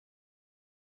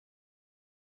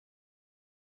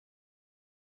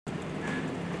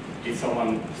Did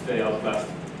someone stay out last,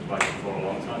 like for a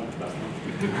long time last night?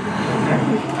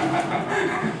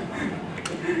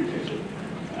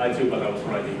 I too, but I was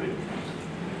writing it.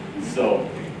 So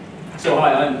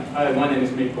hi, my name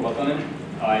is Mikko Vatanen.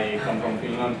 I come from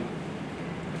Finland,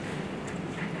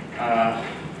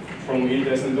 from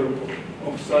Ingest Center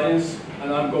of Science,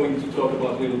 and I'm going to talk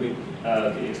about a little bit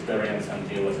the experience and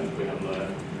the lessons we have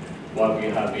learned while we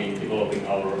have been developing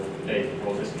our data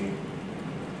processing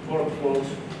workflows.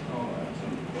 Oh, I have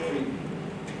some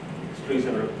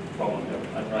screensaver problem here.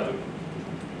 I try to.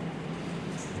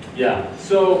 Yeah.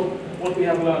 So what we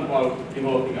have learned while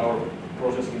developing our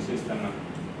processing system,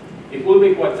 it will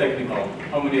be quite technical.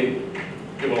 How many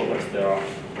developers there are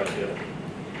right here?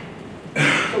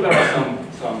 So there are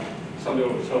some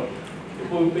developers. So it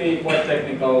will be quite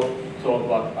technical talk,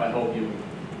 but I hope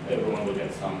everyone will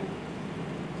get something.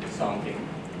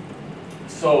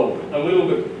 So a little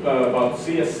bit about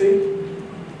CSC.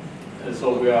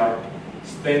 So we are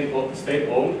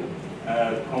state-owned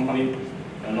company,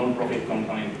 a non-profit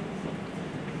company,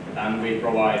 and we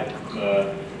provide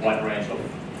a wide range of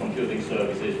computing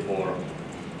services for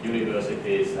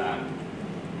universities and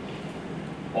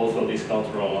also these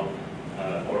cultural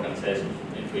organizations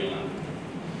in Finland.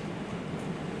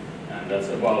 And that's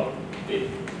about it.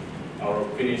 Our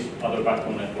Finnish other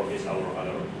backbone network is our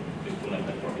other physical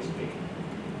network is big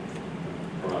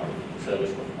product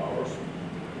service of ours.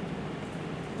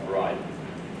 All right.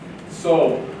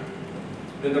 So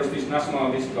then there's this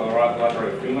National Digital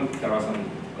Library of Finland. There are some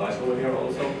guys over here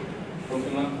also from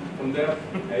Finland, from there.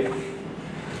 Hey.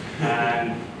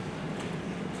 And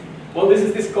well, this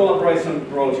is this collaboration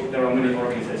project. There are many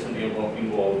organizations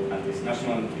involved, and this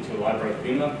National Digital Library of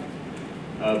Finland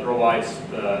provides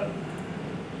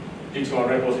digital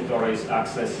repositories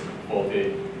access for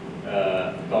the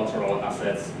cultural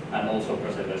assets and also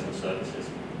preservation services.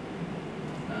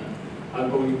 I'm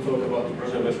going to talk about the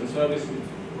preservation service. It's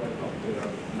right up there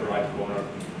in the right corner,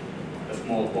 a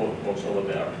small box over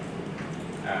there.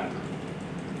 And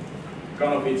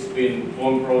kind of it's been a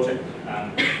long project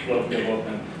and a lot of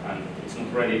development, and it's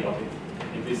not ready, but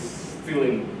it is still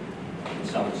in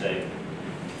some shape.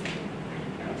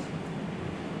 Yes.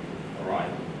 All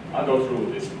right, I'll go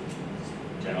through this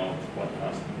general quite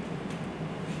fast.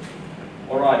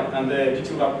 All right, and the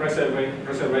digital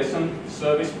preservation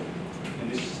service in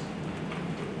this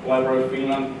Library of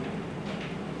Finland.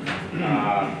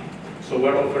 So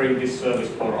we're offering this service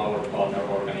for our partner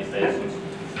organizations,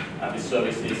 and this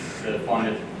service is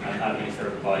funded and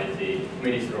administered by the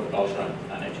Ministry of Culture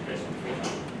and Education of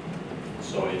Finland.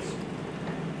 So it's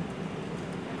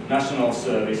national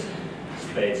service,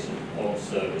 state-owned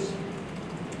service.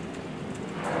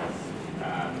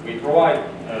 We provide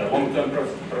long-term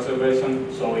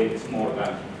preservation, so it's more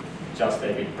than just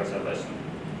a big preservation.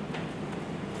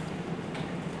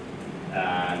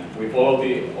 And we follow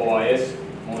the OIS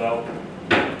model.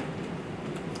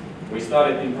 We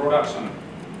started in production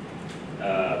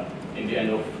in the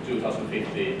end of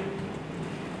 2015,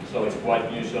 so it's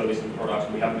quite new service in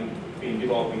production. We have been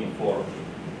developing it for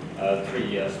 3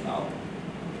 years now,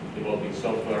 developing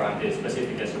software, and the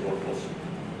specification work was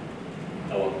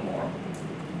a lot more.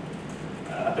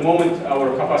 At the moment, our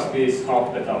capacity is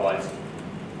 0.5 petabytes,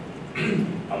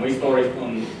 and we store it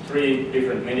on 3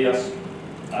 different medias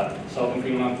at Southern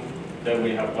Finland. Then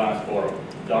we have plans for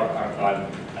dark archive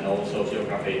and also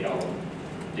geographical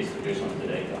distribution of the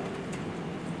data.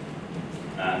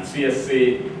 And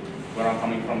CSC, where I'm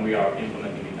coming from, we are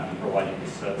implementing it and providing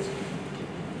this service.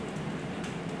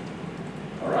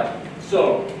 All right.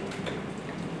 So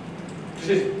this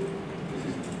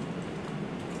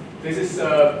is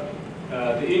the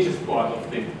Ingest part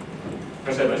of the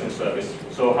preservation service.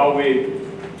 So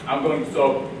I'm going to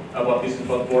talk about this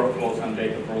about workflows and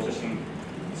data processing.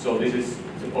 So this is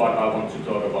the part I want to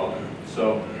talk about.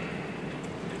 So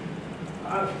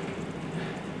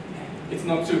it's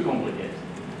not too complicated.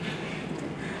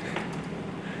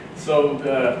 So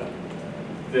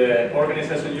the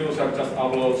organization user just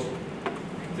uploads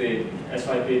the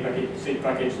zip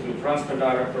package to transfer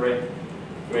directory.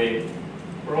 We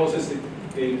process it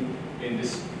in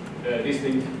this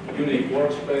distinct, unique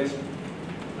workspace,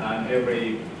 and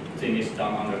everything is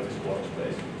done under this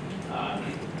workspace.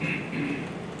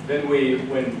 Then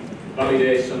when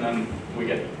validation and we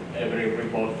get every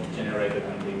report generated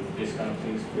and these kind of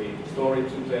things, we store it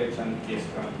to tapes and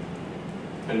discount.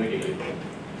 Then we delete it,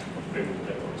 remove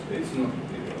the records. It's not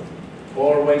difficult.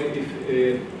 Or when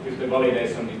if the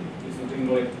validation is not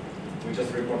invalid, we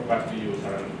just report back to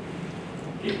user and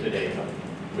keep the data.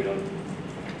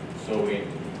 So we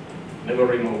never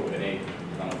remove any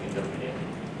kind of intermediate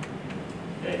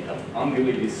data until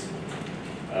it is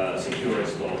secure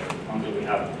restore until we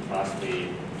have passed the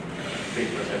big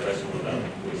preservation that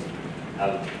we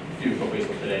have few copies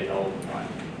of the data all the time.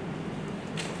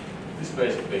 This is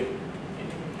basically it.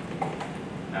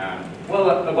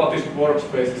 Well, about these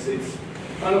workspaces, it's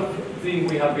kind of thing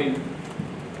we have been.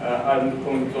 I'm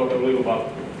going to talk a little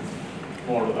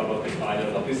more about this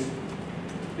idea, but this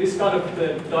kind of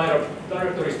the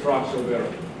directory structure we're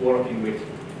working with.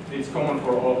 It's common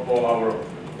for all our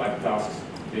tasks,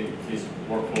 these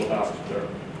workflow tasks we're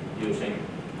using.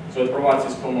 So it provides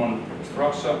this common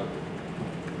structure,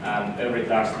 and every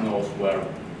task knows where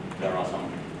the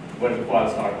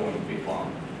files are going to be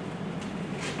found.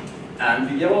 And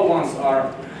the yellow ones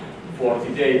are for the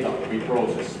data we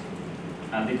process,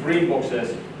 and the green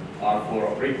boxes are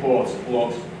for reports,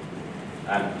 logs,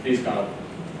 and these kind of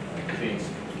things.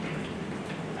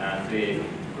 And the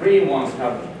green ones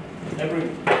every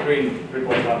green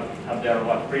report have their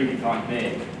predefined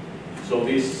name. So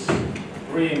these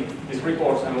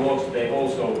reports and logs, they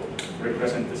also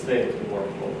represent the state of the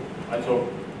workflow. I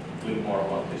talk a little more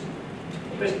about this.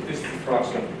 Basically, this is the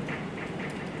structure,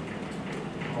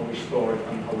 how we store it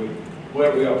and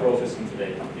where we are processing the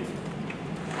data.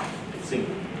 It's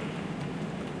simple.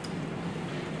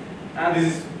 And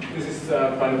this is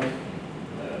kind of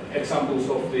examples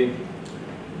of the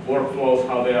workflows,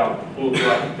 how they are built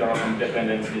up. There are some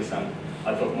dependencies, and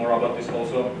I talk more about this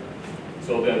also.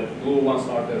 So the blue ones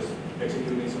are just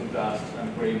executing some tasks,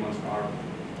 and green ones are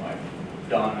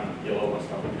done, and yellow ones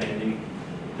are pending.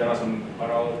 There are some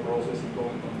parallel processing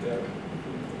going on there.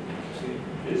 See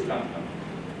this kind of.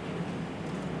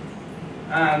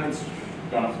 And it's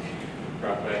kind of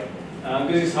crap way. And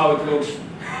this is how it looks.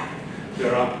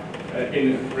 There are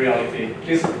in reality.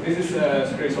 This is a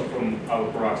screenshot from our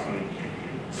production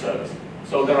service.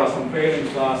 So there are some failing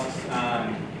tasks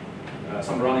and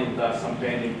some running tasks, some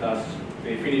pending tasks.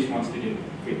 The finished ones didn't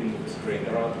fit into the screen.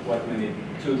 There are quite many,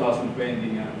 2,000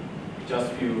 pending and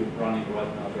just few running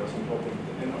right now. There are some problems.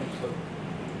 So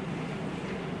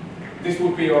this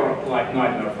would be your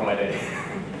nightmare Friday.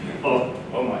 oh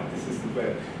my, this is the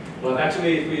bad. But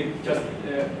actually, if we just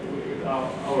with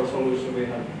our solution, we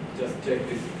have just checked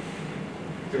this.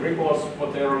 The reports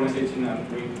what the error message in, and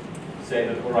we say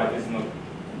that all right, this is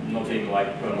nothing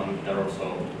like permanent error,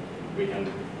 so we can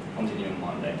continue on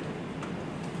Monday.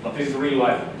 But this is real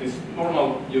life. This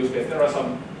normal use case. There are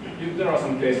some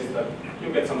cases that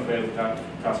you get some failed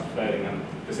task failing, and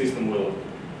the system will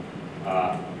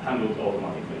handle it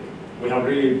automatically. We have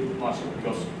really much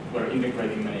because we're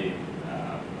integrating many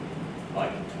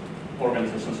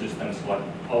organization systems, like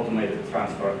automated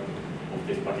transfer of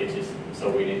these packages. So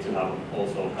we need to have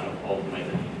also kind of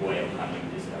automated way of handling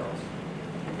these errors.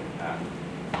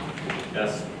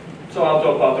 Yes. So I'll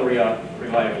talk about the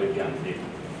reliability and the.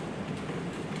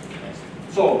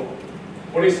 So,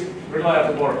 what is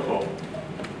reliable workflow?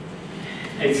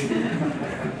 It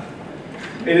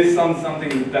is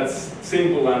something that's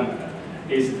simple and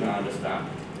easy to understand.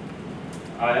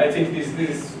 I think this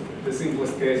is the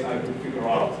simplest case I could figure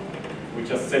out. We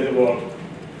just set the word.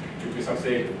 Did we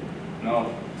succeed?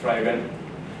 No. Try again.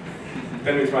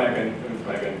 Then we try again. Then we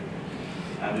try again.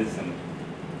 And this.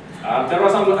 There are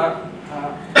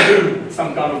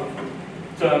some kind of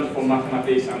terms for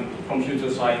mathematics and computer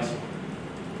science,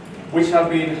 which have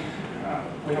been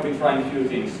we have been trying a few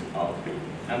things out,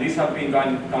 and these have been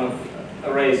kind of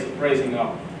raised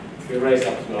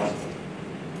up to us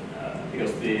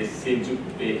because these seem to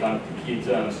be kind of key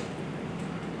terms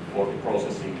for the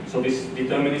processing. So this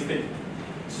deterministic,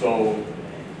 so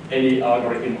any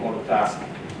algorithm or task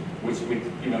which with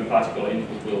given particular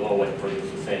input will always produce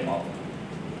the same output.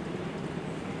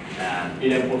 And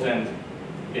idempotent,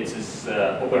 it's this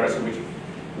operation which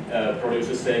produces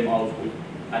the same output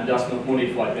and does not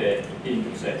modify the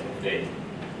input set of data.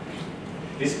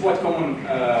 This is quite common,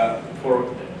 for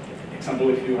example,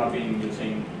 if you have been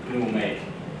using GNU Make,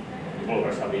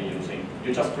 developers have been using.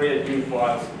 You just create new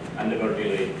files and never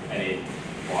delete any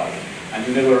file. And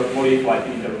you never modify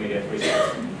the intermediate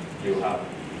results you have.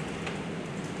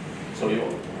 So you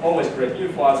always create new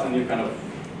files and you kind of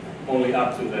only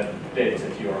add to the data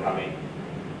set you are having.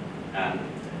 And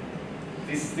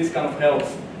this kind of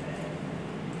helps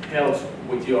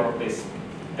with this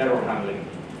error handling.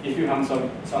 If you have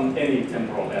any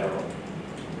temporal error,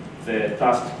 the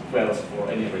task fails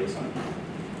for any reason,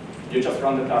 you just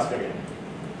run the task again,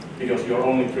 because you're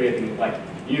only creating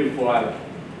new file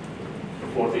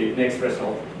for the next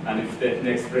result, and if the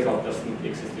next result doesn't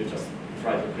exist, you just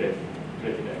try to create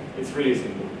it again. It's really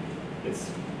simple.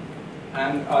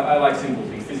 And I like simple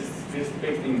things. This is the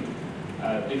big thing.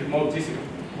 The most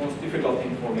difficult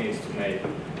thing for me is to make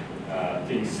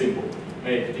things simple.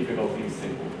 make difficult things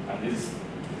simple. And this is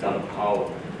kind of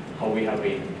how we have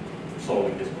been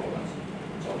solving these problems.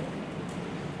 So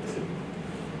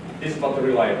this is about the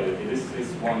reliability. This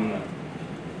is one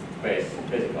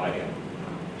basic idea.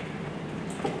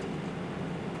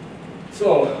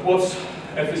 So what's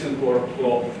efficient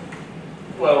workflow?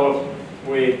 Well,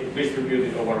 we distribute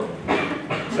it over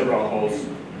several hosts.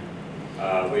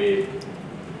 We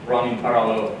run in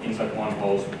parallel inside one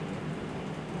host.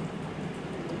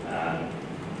 And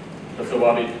that's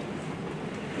about it.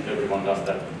 Everyone does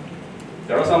that.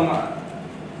 There are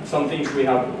some things we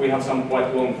have some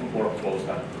quite long workflows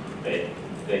that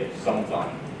take some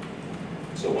time.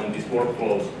 So when these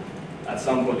workflows, at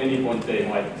some point, any point,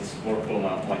 this workflow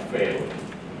might fail.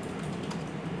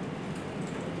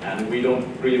 And we don't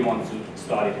really want to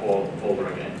start it all over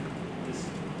again, this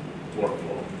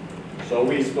workflow. So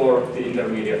we store the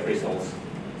intermediate results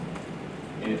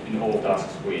in all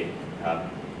tasks we are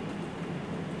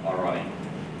running.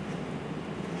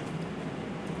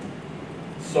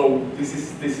 So this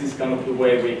is kind of the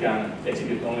way we can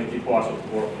execute only the parts of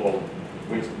the workflow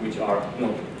which are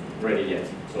not ready yet.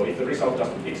 So if the result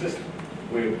doesn't exist,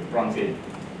 we run the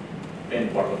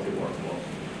end part of the workflow.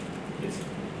 It's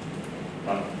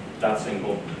kind of that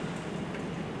simple.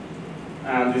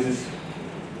 And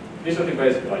these are the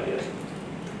basic ideas.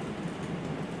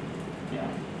 Yeah.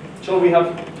 So we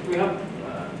have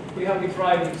been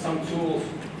trying some tools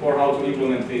for how to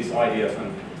implement these ideas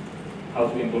and how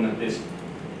to implement this.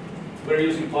 We're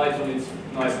using Python. It's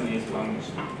nice and easy language.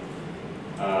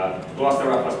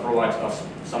 ClusterFS provides us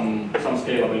some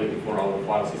scalability for our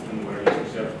file system. We're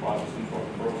using shared file system for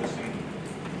processing.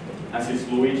 And since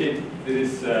Luigi,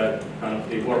 this is kind of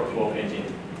the workflow engine,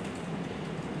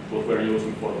 what we're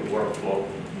using for the workflow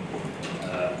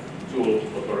tool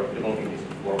that we're developing this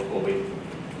workflow with.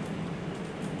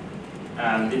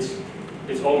 And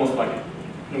it's almost like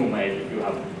new made if you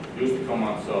have used the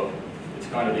command, so it's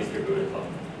kind of distributed, but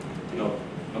not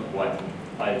quite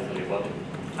tightly about it.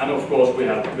 And of course, we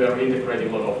are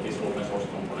integrating a lot of these open source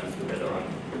components together, and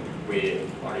we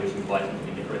are using Python to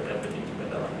integrate everything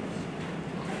together. And it's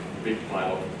a big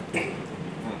pile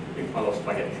of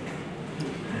spaghetti.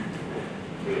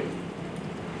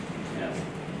 Yes.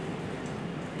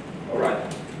 All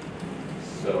right.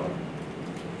 So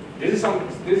this is some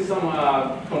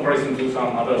comparison to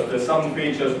some others. There's some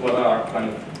features that are kind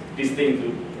of distinct to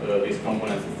these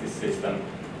components of this system.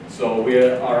 So we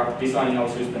are designing our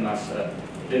system as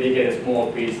dedicated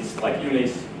small pieces, like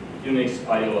Unix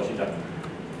ideology, that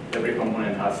every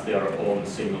component has their own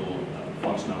single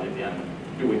functionality and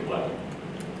do it well.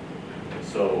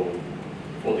 So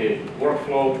for the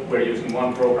workflow, we're using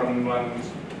one programming language,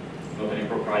 not any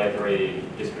proprietary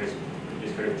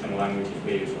description languages.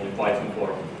 We use only Python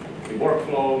for the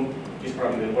workflow,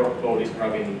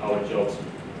 describing our jobs,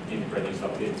 integrating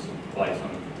stuff with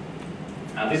Python.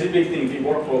 And this is a big thing. The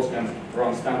workflows can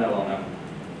run standalone and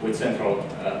with central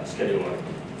scheduler.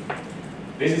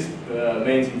 This is the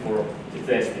main thing for the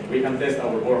testing. We can test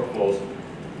our workflows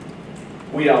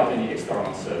without any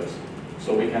external service.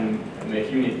 So we can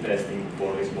make unit testing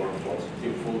for these workflows.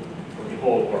 For the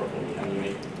whole workflow, we can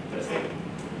unit testing,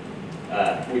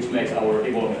 which makes our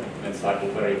development cycle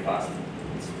very fast.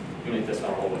 Unit tests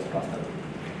are always faster.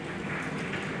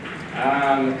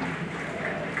 And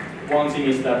one thing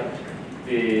is that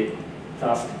the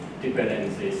task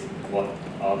dependencies, what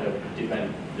are the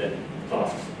dependent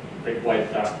tasks, required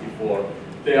tasks before,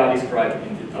 they are described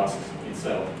in the tasks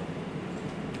itself.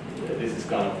 This is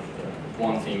kind of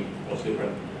one thing what's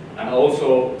different. And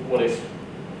also what is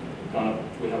kind of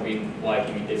we have been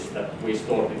liking is that we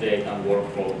store the data and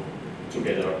workflow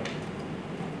together.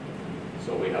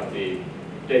 So we have the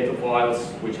data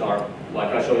files, which are,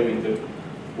 like I showed you in the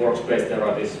workspace, there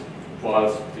are these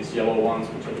files, these yellow ones,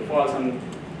 which are the files, and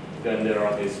then there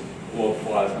are these log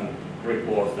files and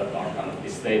reports that are kind of the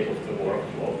state of the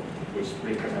workflow, which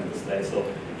represent the state. So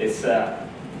it's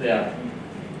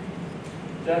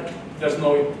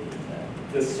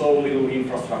there's so little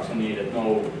infrastructure needed,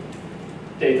 no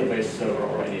database server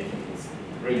or anything. It's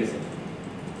really simple.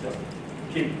 Just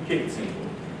keep it simple.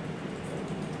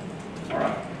 All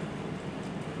right.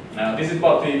 Now this is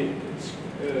about the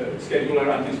scheduler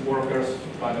and these workers.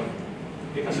 Kind of,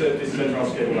 it has this central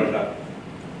scheduler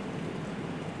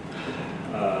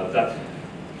that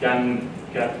can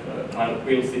kind of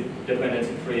builds the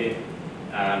dependency tree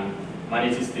and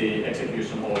manages the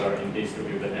execution order in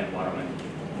distributed environment.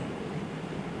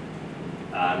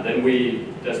 And then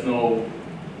there's no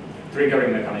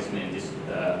triggering mechanism in this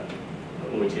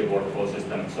Luigi workflow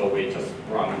system, so we just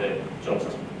run the jobs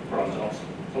as run jobs.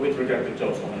 So we trigger the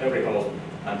jobs on every host,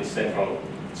 and this central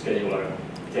scheduler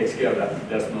takes care that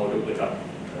there's no duplicate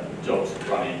jobs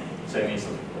running. Same means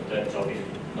that the job is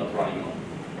not running on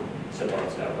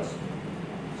separate servers.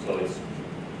 So it's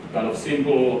kind of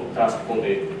simple task for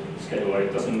the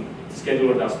scheduler. The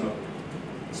scheduler does not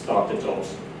start the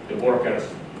jobs. The workers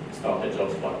start the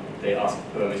jobs, but they ask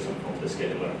permission from the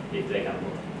scheduler if they can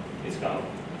work. It's kind of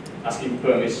asking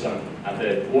permission, and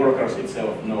the workers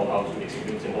itself know how to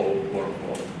execute the whole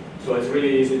workflow. So it's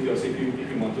really easy, because if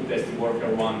you want to test the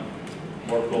worker one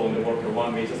workflow in the worker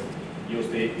one, we just use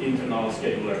the internal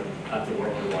scheduler at the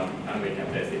worker one, and we can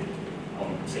test it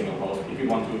on single host. If you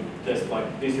want to test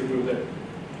like distributed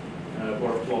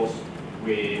workflows,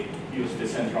 we use the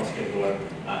central scheduler,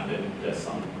 and then there's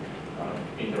some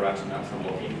interaction and some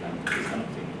logging and this kind of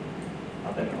thing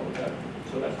happening over there.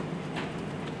 So that's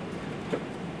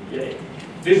yay.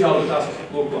 This is how the tasks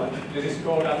look like. This is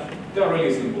code that they're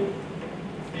really simple.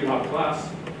 You have class,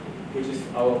 which is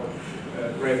our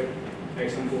great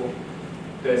example.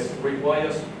 There's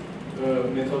requires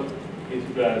method.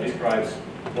 It describes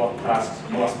what tasks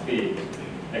must be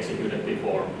executed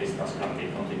before this task can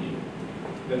be continued.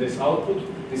 Then there's output.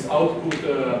 This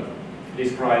output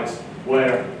describes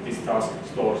where this task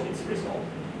stores its result.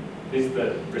 This is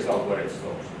the result where it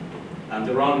stores. And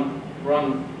the run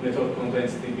method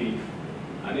contains the beef,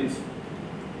 and it's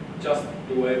just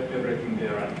do everything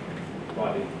there and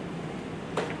write it.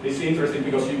 This is interesting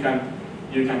because you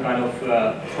can kind of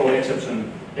throw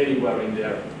exception anywhere in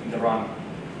there in the run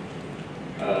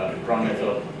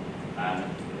method, and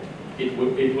it will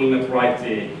not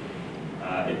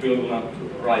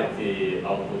write the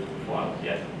output file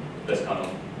yet.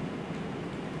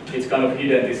 It's kind of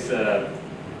hidden. This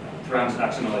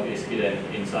transactionality is hidden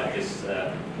inside this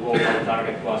local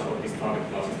target class, or this target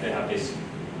classes. They have this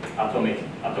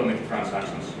atomic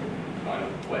transactions kind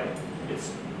of way.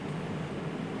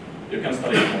 You can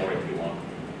study it more if you want.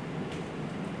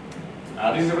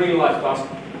 This is a real life task.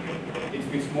 It's a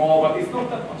bit small, but it's not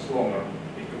that much longer,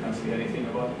 if you can see anything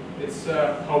about it. It's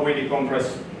how we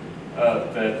decompress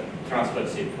the transferred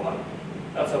zip file.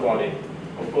 That's about it.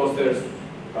 Of course, there's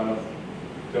kind of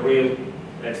the real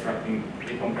extracting,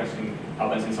 decompressing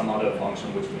happens in some other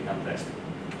function which we can test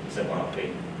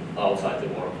separately outside the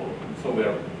workflow. So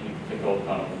we're in the code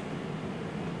kind of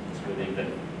splitting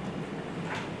them.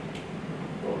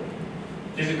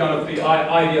 This is kind of the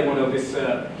idea model, this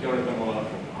theoretical model of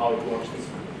how it works, this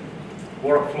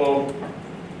workflow.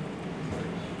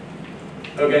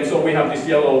 Again, so we have these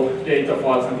yellow data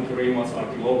files, and the green ones are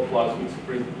the log files which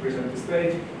present the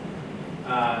state.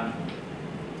 And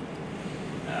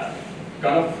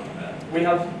we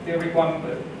have the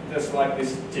requirement, there's like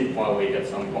this zip file we get,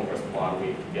 some compressed file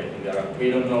we get in there. We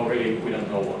don't know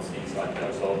what's inside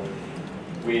there. So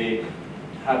we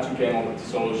had to come up with the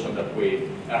solution that we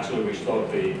store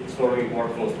the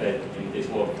workflow state in these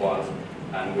log files,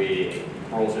 and we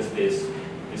process this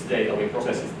data. We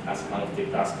process it as kind of the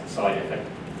task side effect,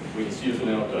 which is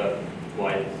usually not a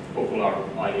quite popular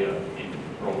idea in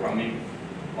programming,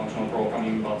 functional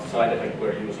programming, but side effect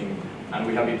we're using. And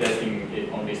we have been testing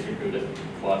it on distributed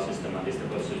file system and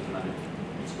distributed system, and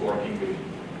it's working good.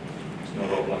 It's no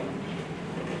problem.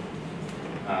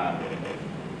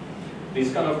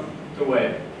 This kind of the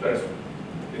way there's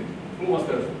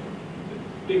the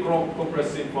big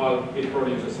compressed zip file. It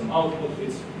produces some output.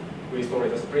 We store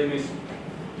it as premise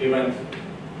event,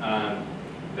 and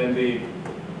then the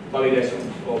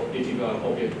validation of digital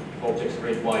objects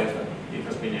requires that it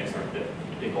has been extracted,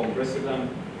 decompressed it, and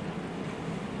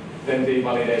then the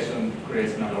validation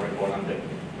creates another report, and the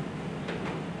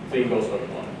thing goes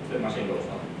on, the machine goes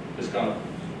on. This kind of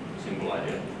simple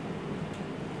idea.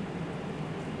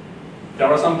 There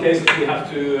are some cases we have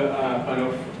to kind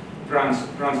of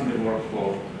transmit the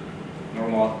workflow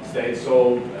normal state.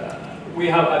 So we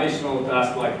have additional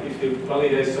tasks, like if the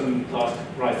validation task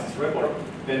writes this report,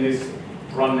 then this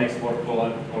run next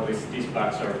workflow or this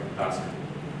dispatcher task,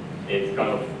 it kind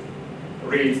of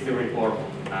reads the report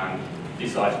and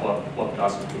decides what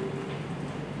task to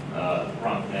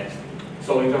run next.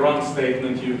 So in the run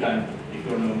statement, you can, if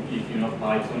you're not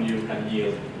Python, you can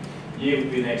yield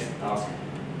the next task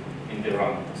in the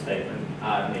run statement,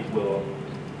 and it will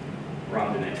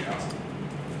run the next task.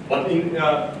 But in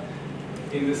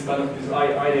this kind of this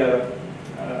idea,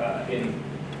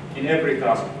 in every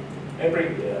task,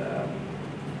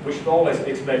 we should always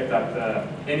expect that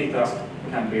any task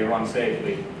can be run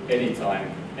safely,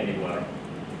 anytime, anywhere.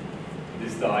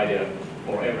 This is the idea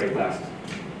for every task,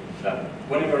 that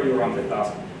whenever you run the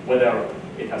task, whether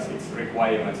it has its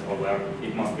requirements or where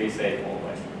it must be safe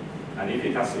always. And if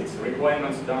it has its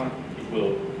requirements done, it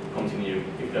will continue.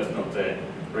 If there's not a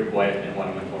required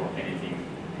environment or anything,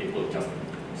 it will just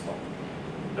stop.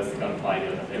 That's the kind of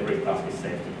idea that every task is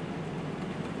safe to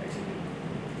execute.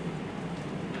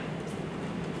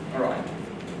 All right.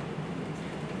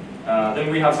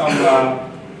 Then we have some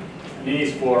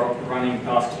needs for running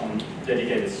tasks on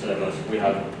dedicated servers. We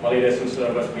have validation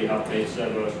servers, we have page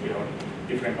servers, we have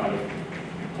different kind of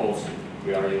hosts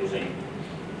we are using.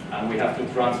 And we have to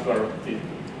transfer the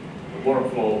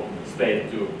workflow state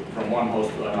from one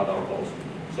host to another host.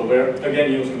 So we're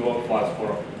again using log files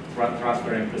for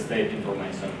transferring the state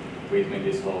information between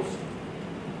these hosts.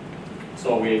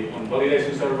 So on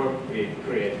validation server, we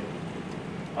create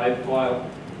type file,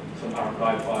 some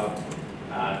archive file,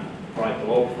 and write the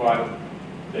log file.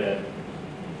 The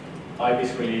type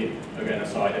is really, again, a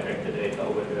side effect, the data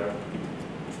over there.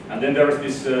 And then there is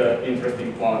this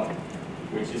interesting part,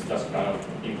 which is just kind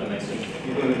of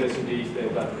implementation detail,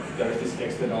 that there is this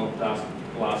external task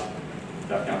class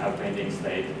that can have pending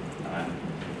state, and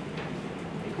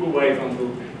it will wait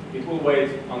until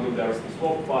there is this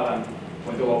log file, and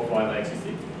when the log file exists,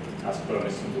 it has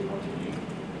permission to continue.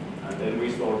 And then we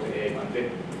store the ape, and the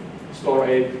store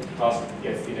ape task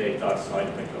gets the data as side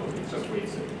effect, it just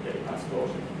reads the data and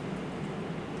stores it.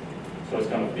 So it's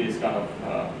kind of this kind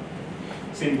of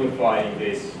simplifying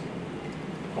this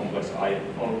complex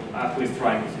or at least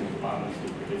trying to simplify. I'm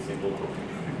a bit simple.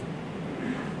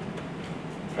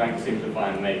 Trying to simplify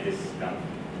and make this kind of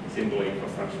simple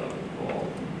infrastructure for all.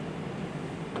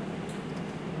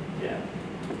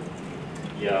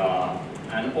 Yeah,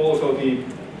 and also the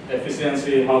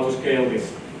efficiency, how to scale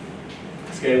this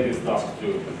task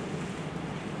too.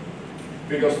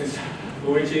 Because this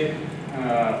Luigi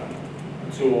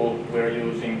tool we're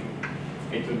using,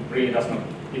 it really does not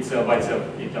by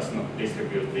itself, it does not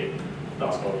distribute the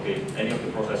task or any of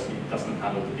the processing. It doesn't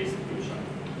handle the distribution.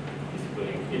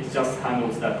 It just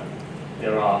handles that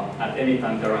at any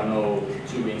time there are no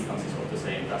two instances of the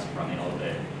same task running all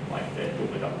day, like the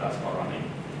duplicate tasks are running.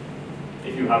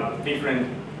 If you have different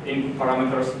input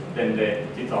parameters, then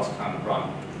the task can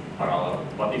run parallel.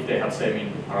 But if they have same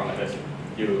input parameters,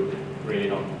 you really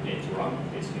don't need to run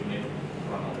this. You need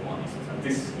to run only one instance. And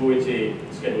this Luigi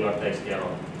scheduler takes care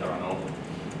of there are no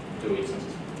two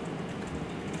instances.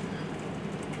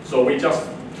 So we just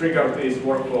trigger these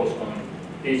workflows on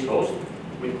each host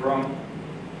with Chrome.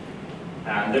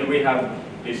 And then we have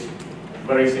this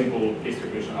very simple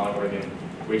distribution algorithm.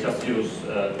 We just use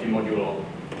the module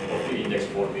of the index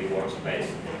for the workspace.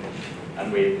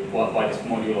 And by this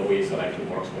module, we select the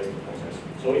workspace to process.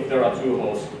 So if there are two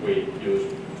hosts, we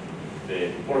use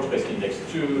the workspace index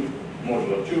 2,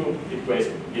 modulo 2,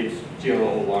 it gives 0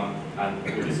 or 1, and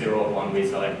with the 0 or 1, we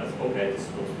select that, okay, this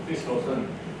goes to this host, and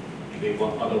the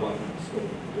other one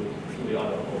goes to the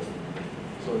other host.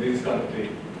 So this is kind of the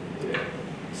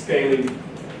scaling,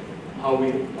 how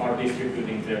we are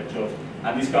distributing the jobs.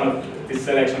 And this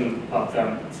selection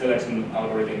pattern, selection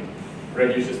algorithm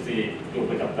reduces the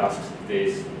duplicate tasks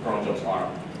these cron jobs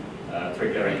are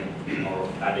triggering or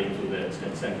adding to the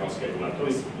central scheduler. So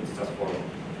it's just for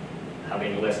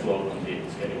having less load on the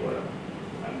scheduler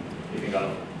and keeping kind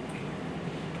of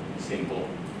simple.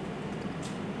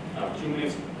 2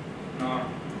 minutes.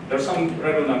 There's some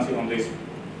redundancy on this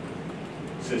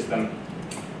system.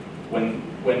 When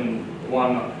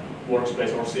one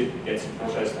workspace or SIP gets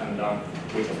processed and done,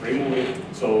 we just remove it,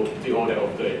 so the order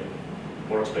of the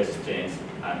workspaces change,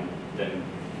 and then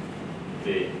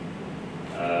the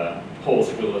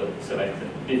host will select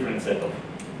a different set of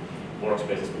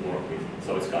workspaces to work with.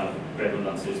 So it's kind of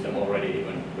redundant system already,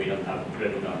 even we don't have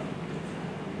redundant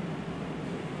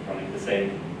running the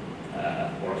same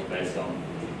workspace on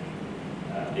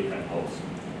different hosts.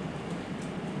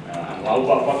 And our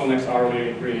bottlenecks are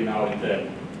really now in the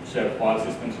shared file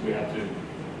systems. We have to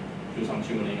do some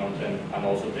tuning on them, and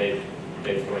also tape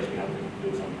storage, we have to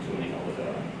do some tuning over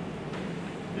there.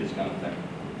 This kind of thing.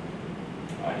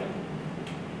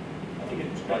 I think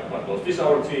it's quite close. This is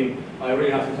our team. I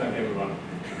really have to thank everyone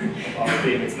of our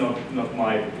team. It's not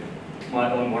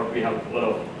my own work. We have a lot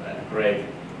of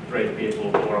great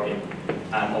people working,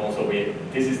 and also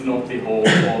this is not the whole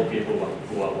people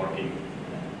who are working.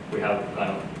 We have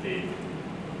kind of the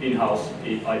in-house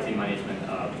IT management,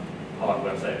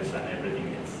 hardware service, and everything.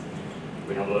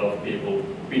 We have a lot of people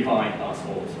behind us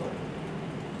also.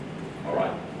 All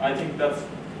right, I think that's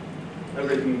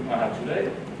everything I have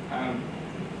today. And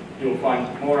you'll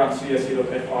find more at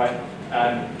csc.fi.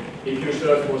 And if you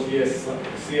search for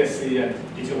CSC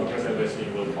and digital preservation,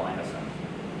 you will find us. And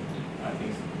I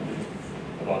think this is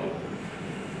about it.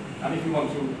 And if you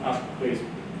want to ask, please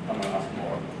come and ask.